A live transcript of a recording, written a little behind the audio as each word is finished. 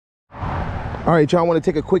All right, y'all, I want to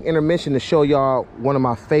take a quick intermission to show y'all one of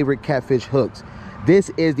my favorite Catfish hooks. This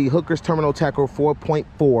is the Hooker's Terminal Tackle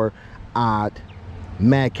 4.4 odd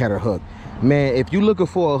Mad Catter hook. Man, if you're looking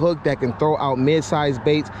for a hook that can throw out mid-sized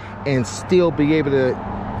baits and still be able to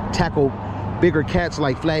tackle bigger cats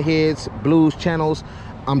like flatheads, blues, channels,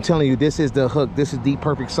 I'm telling you, this is the hook. This is the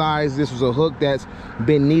perfect size. This is a hook that's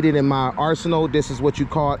been needed in my arsenal. This is what you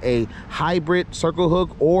call a hybrid circle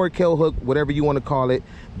hook or kill hook, whatever you want to call it.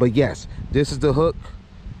 But yes, this is the hook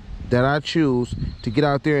that I choose to get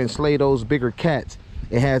out there and slay those bigger cats.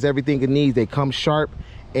 It has everything it needs. They come sharp,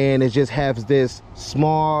 and it just has this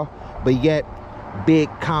small but yet big,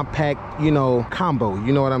 compact, you know, combo.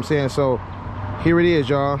 You know what I'm saying? So here it is,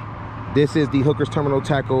 y'all. This is the Hooker's Terminal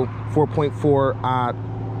Tackle 4.4 odd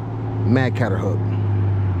Mad Catter hook.